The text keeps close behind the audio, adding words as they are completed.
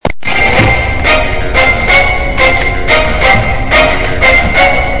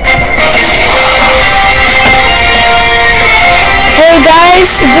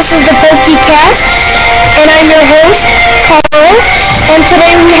podcast, and I'm your host, Carl, and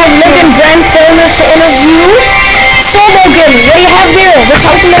today we have Logan Brand Filmer to interview. So Logan, what do you have there? We're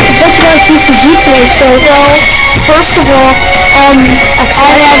talking about the Pokemon TCG today, so, well, first of all, I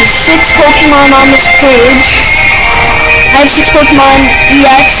have 6 Pokemon on this page. I have 6 Pokemon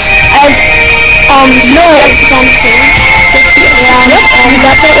EX. I have, no EXs on the page. 6 EX. Yeah, you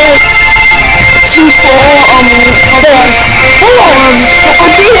got that right. 2 full, 4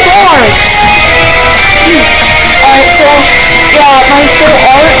 boards. Alright, so, yeah, my full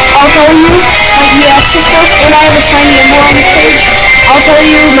art, I'll tell you my EXs first, and I have a shiny emblem on this page. I'll tell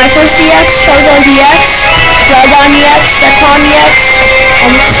you my first EX, Charizard EX, Dragon EX, Zekrom EX,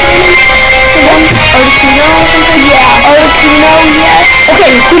 what's his name? Articuno or something? Yeah, Articuno EX.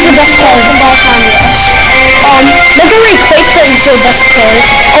 Okay, who's the best player? Balkan EX. Legendary Quake Play is the best player.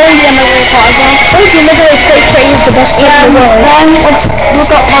 Oh yeah, Legendary Quaza. Oh, dude, Legendary Quake Play is the best player in the world. Let's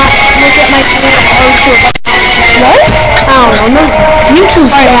look at my YouTube. What? I don't know.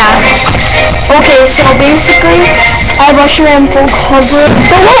 YouTube's bad. Okay, so basically, I have Usher full cover.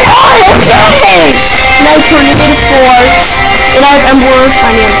 Okay! Now Tornado Sports, and I have Emperor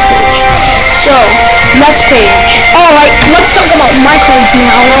Shiny on this page. So, next page. Alright, let's talk about my cards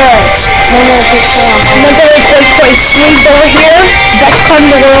now. Alright. Legendary Quake Play sleeved over here. Best card in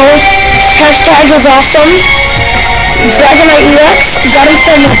the world. Hashtag is awesome. Dragonite EX. Got him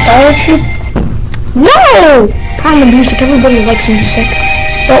from the Dollar Tree. No! Problem of music. Everybody likes music.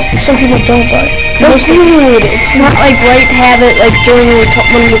 Well, some people don't, but dude, it's not like right habit like during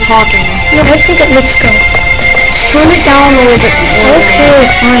when we're talking. No, I think it looks good. Just turn it down a little bit more. Okay,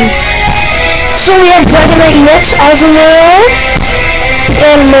 fine. So we have Dragonite EX, Azumarill,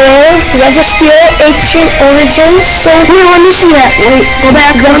 and more. Registeel, Ancient Origins. So here, let me see that. Wait, go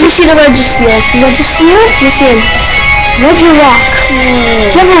back. Let me see the Registeel. Registeel? Let me see him. Regirock.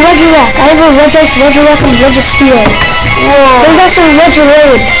 You have a Regirock. I have a Regice, Regirock, and Registeel. Whoa. There's also a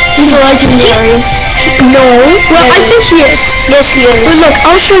Regiroid. He's a legendary. No. Well, I think he is. Yes, he is. But look,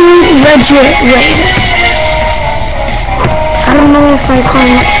 I'll show you Regiroid. I don't know if I call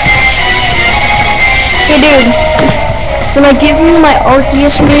him. Hey, dude. When I give you my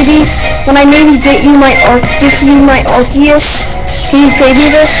Arceus, maybe, when I maybe give you my Arceus, can you pay me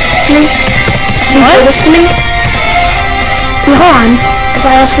this? Can you pay this to me? Hold on. If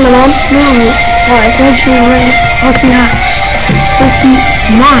I ask my mom? No. Alright, Regiroid. Pokemon.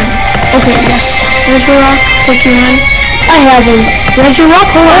 Okay, yes. Regirock, Pokemon. I have him. Regirock?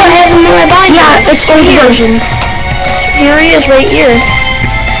 Hold on. I have him in my binder. Yeah, it's old version. Here he is, right here.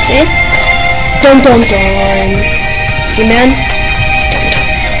 See? Dun. See, man?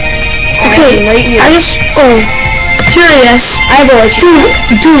 Okay, right here. Here he is. I have a Regirock.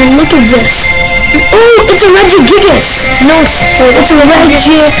 Dude, look at this. Oh, it's a Regigigas. No, it's a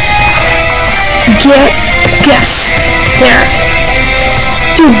Regigigas. There.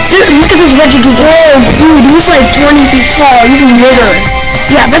 Dude, look at this Regigigas. Whoa, dude, he's like 20 feet tall, even bigger.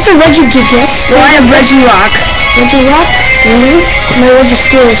 Yeah, that's a Regigigas. Well, I have Regirock. Regirock? Really? My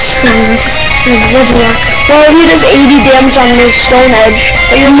Registeel is stronger. Regirock. Well, he does 80 damage on his Stone Edge.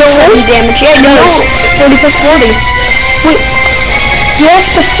 But you're still 70 damage. Yeah, he does. 40 plus 40. Wait. You have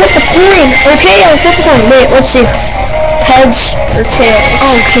to flip a coin. Okay, I'll flip a coin. Wait, let's see. Heads or tails?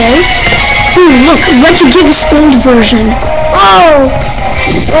 Okay. Ooh, look, Regigigas old version. Oh!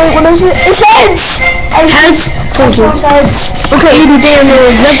 Wait, what is it? It's heads! Heads? Told you. Heads. Okay, 80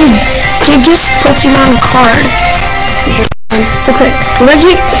 damage. Regigigas Pokemon card. Okay,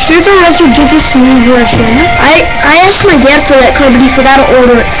 here's a Regigigas new version. I asked my dad for that card, but he forgot to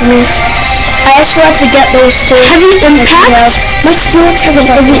order it for me. I also have to get those too. Heavy Impact? My Steelix has a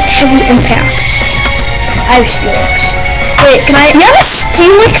heavy Impact. I have Steelix. Wait, can I? You have a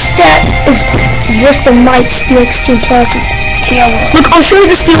Steelix that is worse than my Steelix Team Plasma. Yeah, look, I'll show you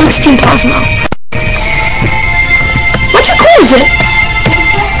the Steelix Team Plasma. Why'd you close it?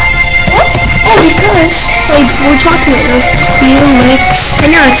 What? Oh, because like we're talking about Steelix. I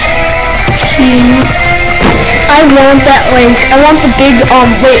know it's Team. I want that like I want the big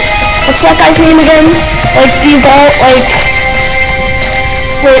wait. What's that guy's name again? Like, default, like...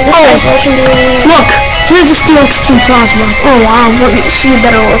 Wait, this guy's legendary... Look! Here's a Steelix Team Plasma. Oh, wow. You see a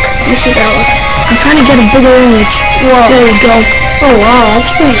better look. I'm trying to get a bigger image. Whoa. There you go. Oh, wow.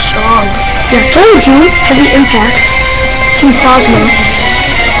 That's pretty strong. Yeah, I told you. Heavy Impact. Team Plasma.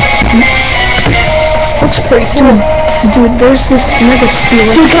 Looks pretty cool. Dude, there's this mega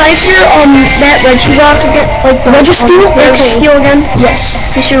Steelix. Dude, can I see your, that Regirock again? Like, the Registeel? Registeel again?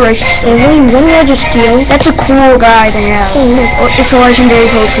 Yes. It's your Registeel. One Registeel. That's a cool guy to have. Oh, look. It's a legendary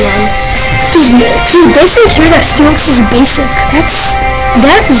Pokemon. Dude, they say here that Steelix is a basic.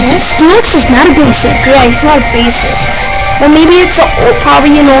 Steelix is not a basic. Yeah, he's not basic. Well, maybe it's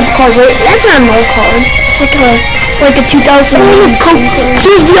probably an old card. Wait, that's not an old card. It's like a 2000.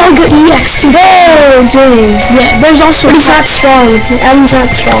 Here's the Dialga EX. Oh, dude. Yeah, there's also. But he's not strong. Evan's not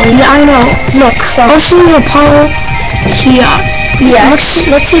strong. Yeah, I know. Look, so also Apollo. Yeah.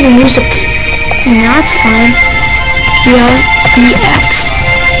 Let's see the music. Yeah, that's fine. Yeah, EX.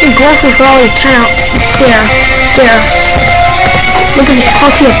 The growth is probably kind of there. Look at this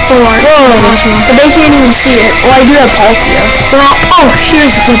Palkia 4. Whoa, but they can't even see it. Well, I do have Palkia. Well, oh,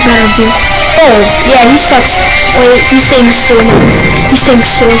 here's a better view. Oh, yeah, he sucks. Wait, he stinks too.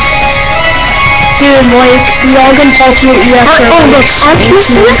 Dude, like, Logan, Palkia, EX. Look,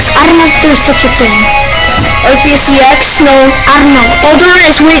 Arceus EX? I don't know if there's such a thing. Arceus EX? No, I don't know. Oh, there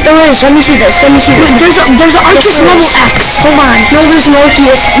is. Wait, there is. Let me see this. Wait, there's an Arceus level X. Hold on. No, there's an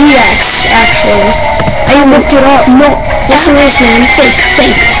Arceus EX, actually. I looked it up. No, yes, there is, man. Fake.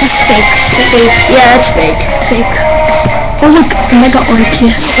 This is fake. Yeah, that's fake. Oh, look, Mega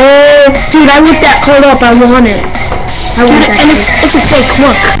Arceus. Oh, dude, I looked that card up. I want it. And it's a fake.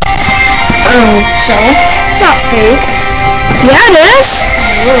 Look. Oh, so? It's not fake. Yeah, it is.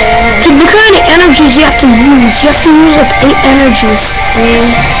 Dude, look how many energies you have to use. You have to use like 8 energies.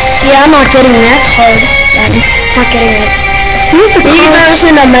 Yeah, I'm not getting that card. Not getting it. Here's the card. Maybe there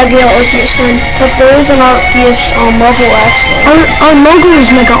isn't a Mega Arceus then, but there is an Arceus level X though. Our logo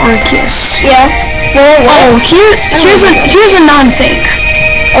is Mega Arceus. Yeah. Well, here's a non-fake.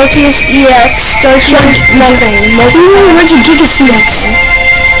 Arceus EX does nothing. Where's your Giga CX?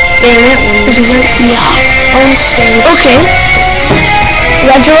 Damn it. Yeah. Okay.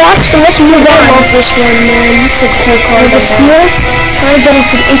 Regirock, so let's move on off this one, man. It's a cool card. The Steel? Sorry, better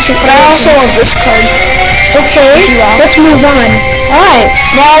for the ancient. But I also love this card. Okay, let's move on. Alright,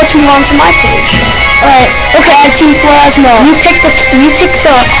 now let's move on to my page. Alright, okay, Team Plasma. You take it.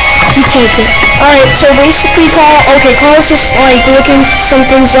 Alright, so basically Carl's just like looking some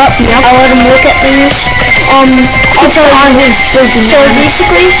things up. Yep. I let him look at things. Also on his business. So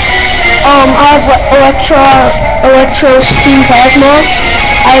basically, I have Electro's Team Plasma.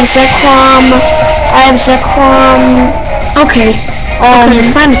 I have Zekrom. Okay.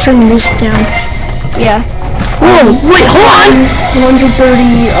 It's time to turn the music down. Yeah. Whoa, wait, hold on!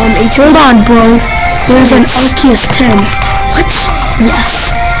 130 HP. Hold on, bro. There's an Arceus 10. What? Yes.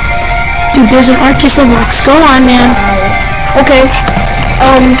 Dude, there's an Arceus level X. Go on, man. Okay.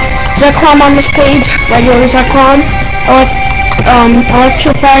 Zekrom on this page. Regular Zekrom.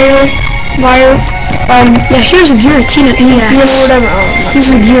 Electrofire. Yeah, here's a Giratina EX. Whatever. This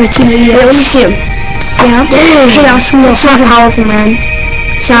is a Giratina EX. Wait, let me see him. Yeah. Chaos Wheel. It's not powerful, man.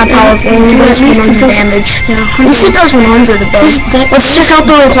 It's not powerful. It only does 100 damage. Yeah, at least it does 100 a bit. Let's check out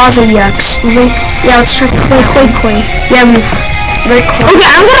the Rayquaza EX. Yeah, let's check out Rayquaza. Yeah, Rayquaza. Okay,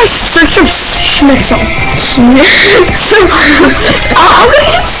 I'm gonna search up Schnitzel. I'm gonna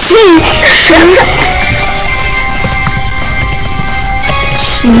just see.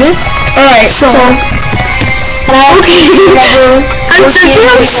 Alright, so okay. I'm searching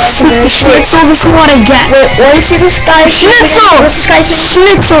up Schnitzel. This is what I get. Wait, what is this guy's Schnitzel! name? What's this guy's name?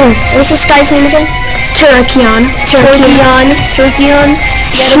 Schnitzel! What's this guy's name again? Turkion.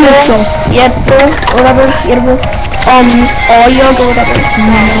 Schnitzel. Whatever. Olyog or whatever.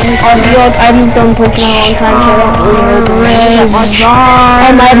 Olyog. I haven't done Pokemon in a long time, so I don't really know the names that much. I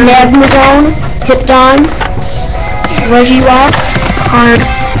have Magmadon, Hippodon, Regirock, Card.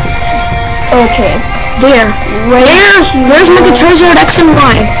 Okay. There's Mega Charizard X and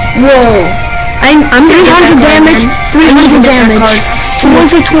Y. Whoa. I'm 300 damage, 300 damage,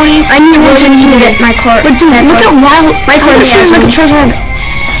 220, I need to get my card. But dude, look at Wild. My friend has Mega Charizard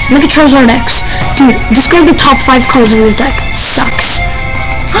X. Dude, discard the top 5 cards of your deck. Sucks.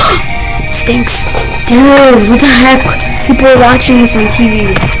 Stinks. Dude, what the heck? People are watching this on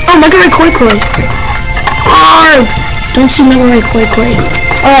TV. Oh, Mega Rayquaza. Don't see Mega Rayquaza.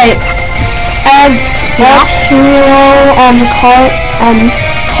 Alright. I have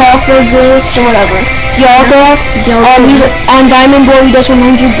Coffergus or whatever. Dialga. On Diamond Boy he does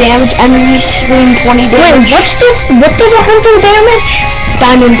 100 damage, Emery Swing 20 damage. Wait, what does 100 damage?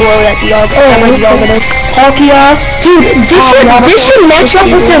 Diamond Blow that Dialga. Dialga does. Palkia. Dude, this should match up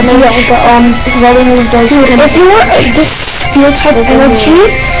with their Dialga. Because other move does. Dude, if you were this steel type energy,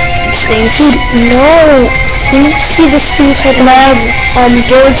 it stinks. Dude, no. You need to see the steel type. And I have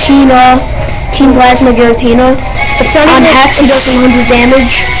Giratina. Team Plasma Giratina. On Hex he does 100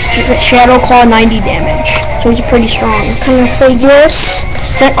 damage. Shadow Claw 90 damage. So he's pretty strong. Kind of figures.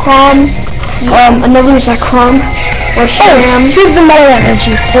 Zekrom. Another Zekrom. Reshiram. Here's the metal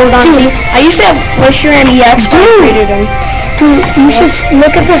energy. Hold on. Dude, I used to have Reshiram EX, but I traded him. Dude, you should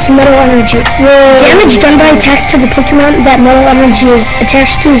look at this metal energy. Damage done by attacks to the Pokemon that metal energy is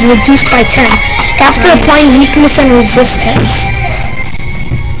attached to is reduced by 10 after applying weakness and resistance.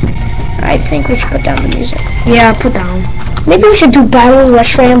 I think we should put down the music. Yeah, put down. Maybe we should do Battle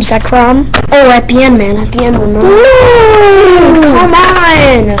Reshiram Zekrom. Oh, at the end, man. At the end, remember? No! Come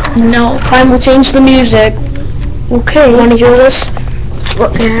on! No. Fine, we'll change the music. Okay. You wanna hear this?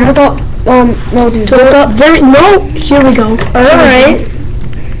 Yeah. Hold up. No, dude. No, here we go. Alright.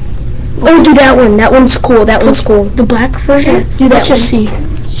 Oh, do that one. That one's cool. That one's cool. The black version? Do that Let's just see.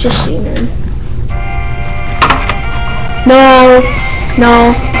 Let's just see, man. No. No.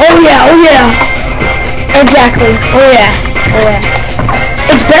 Oh yeah. Exactly. Oh yeah.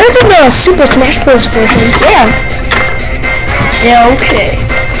 It's better than the Super Smash Bros. Version. Yeah. Yeah, okay.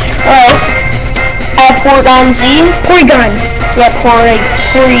 Alright. I have Porygon Z. Porygon. Yeah,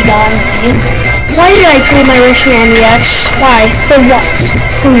 Porygon Z. Why did I trade my Reshiram EX? Why? For what?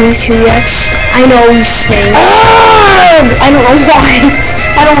 For Mewtwo EX. I know he stinks. I don't know why.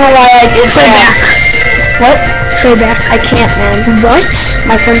 I don't know why I did Trade that. back. What? Trade back. I can't, man. What?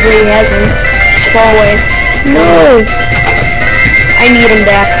 My friend really has him. He's far away. No. I need him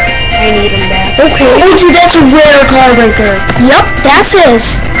back. Okay. Oh, dude, that's a rare card right there. Yep, that's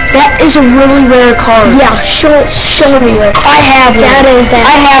his. That is a really rare card. Yeah, show me it. I have one. That is that.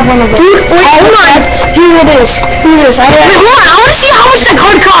 I have one of those. Dude, wait, hold on. Here it is. I have. Wait, hold on. I want to see how much that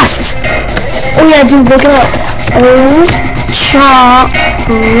card costs. Oh yeah, dude, look it up. Oh, Charizard.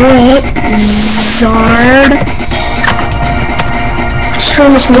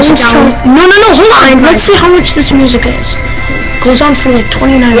 Turn this music down. No, hold on. Let's see how much this music is. Goes on for like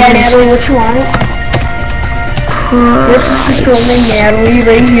 29 Yeah, minutes. Natalie, what you want? This is this girl named Natalie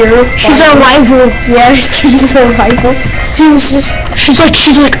right here. She's our rival. Yeah, she's our rival. She's like.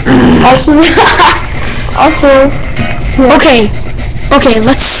 Also. Okay,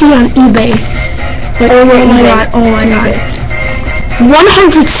 let's see on eBay. Oh my god.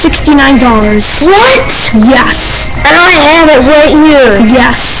 $169. What? Yes. And I have it right here.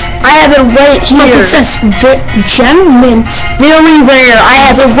 Yes. I have it right here. Look, it says Gem Mint. Very rare. I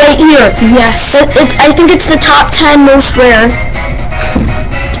have it right here. Yes. I think it's the top 10 most rare.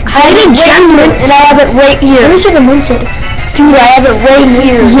 I have it Gem Mint, and I have it right here. Let me see the minted. Dude, I have it right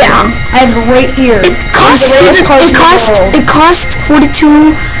here. Yeah. I have it right here. It cost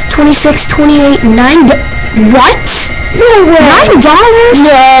 $42, $26, $28, $9. What? No way. $9?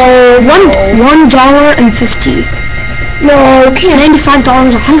 No. $1.50. No, can't. $95,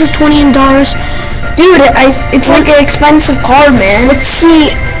 $120. Dude, it's like an expensive card, man. Let's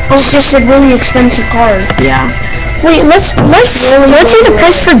see. It's just a really expensive card. Yeah. Wait, let's see the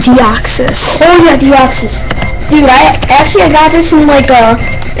price for Deoxys. Oh yeah, Deoxys. Dude, I got this in like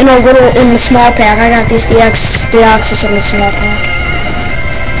in the small pack. I got this Deoxys in the small pack.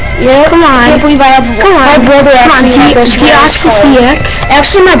 Yeah. Come on. I can't believe I have. My brother actually had this Deoxys EX.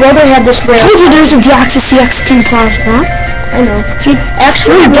 Actually, my brother had this rare. Told you there's a Deoxys EX Team Plasma. I know.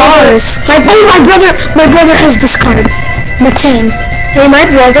 Actually, $3. My brother has this card. Matain. Hey, my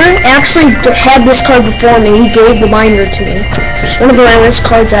brother actually had this card before me. He gave the binder to me. It's one of the rarest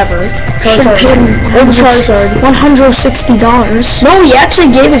cards ever. Charizard. $160. No, he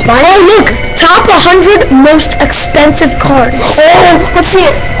actually gave his binder. Oh, look! Top 100 most expensive cards. Oh, let's see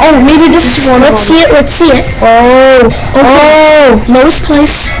it. Oh, maybe this is one of them. Let's see it. Oh. Okay. Oh. Lowest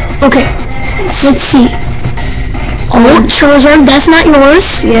place. Okay. Let's see. Oh, Charizard, that's not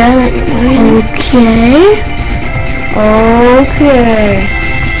yours. Yeah. Okay.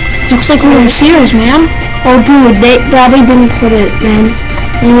 Looks like one of Sears, man. Oh, dude, they probably didn't put it, man.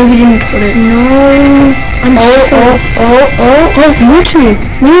 They maybe didn't put it. No. I'm sure.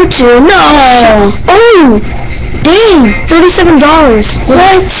 Mewtwo. No. Oh. Dang. $37.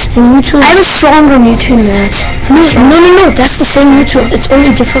 What? Mewtwo. I have a stronger Mewtwo than that. No. That's the same Mewtwo. It's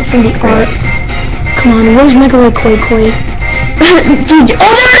only different from the art. Come on, where's Megaloid Koi? Dude,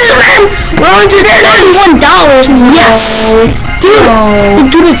 oh, there it is, man! $131. Yes.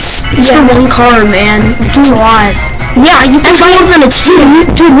 Dude, it's for one card, man. Dude, what? Yeah, you can buy it.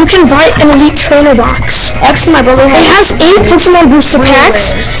 Dude, you can buy an Elite Trainer box. Actually, my brother has 8 Pokemon booster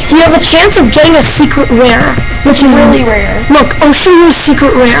packs. You have a chance of getting a secret rare, which is really rare. Look, I'll show you a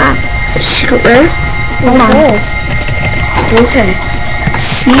secret rare. Secret rare? Hold on. Okay.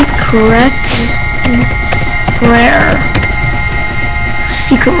 Secret rare.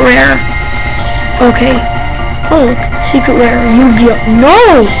 Secret rare. Okay. Oh, secret rare. Yu-Gi-Oh!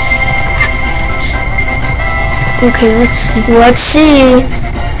 No! Okay, let's see.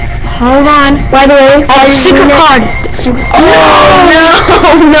 Hold on. By the way, secret card.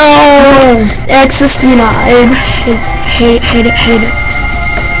 Oh no! Access denied. Hate it.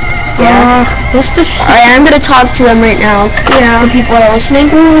 Yeah. What's the Alright, I'm gonna talk to them right now. Yeah. The people are listening.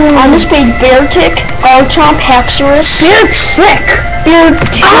 On this page, Bear Tick, Garchomp, Haxorus. Bear Trick. Bear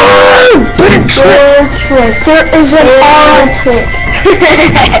Tick. Oh, Bear Trick. There is an R.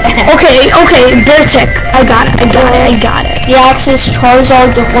 Okay, Bear Tick. I got it. Deoxys,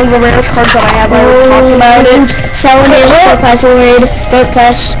 Charizard, one of the rarest cards that I have. I already talked about it. Salamence, Torpazoid,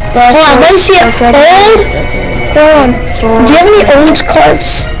 Darkpass. Hold on, let me see it. Hold on. Do you have any old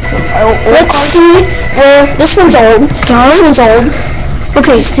cards? Let's see. This one's old. Dark? This one's old.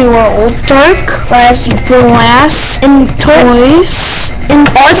 Okay, These two are old. Dark, Glass, and Toys. and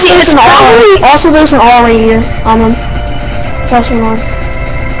also there's an R. Also, there's an R right here on them. It's also an R.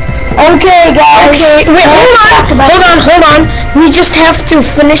 Okay, guys. Okay, wait, hold on. We just have to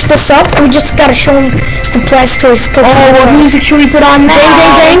finish this up. We just gotta show them the Blastoise Pokemon. Oh, what music should we put on now?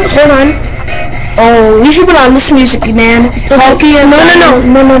 Dang. Hold on. Oh, we should put on this music, man. No.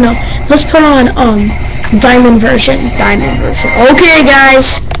 Let's put on Diamond version. Okay,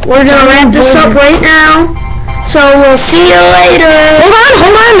 guys. We're gonna wrap this up right now. So we'll see you later.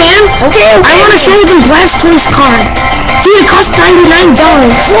 Hold on, man. Okay. I want to show you the Blastoise card. Dude, it costs $99.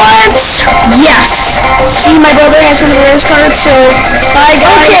 What? Yes. See, my brother has one of the rarest cards, so bye,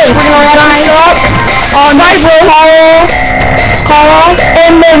 guys. Okay, we're gonna wrap this up. Carl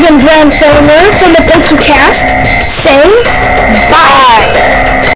and Logan Grandfather from the Pokecast saying bye.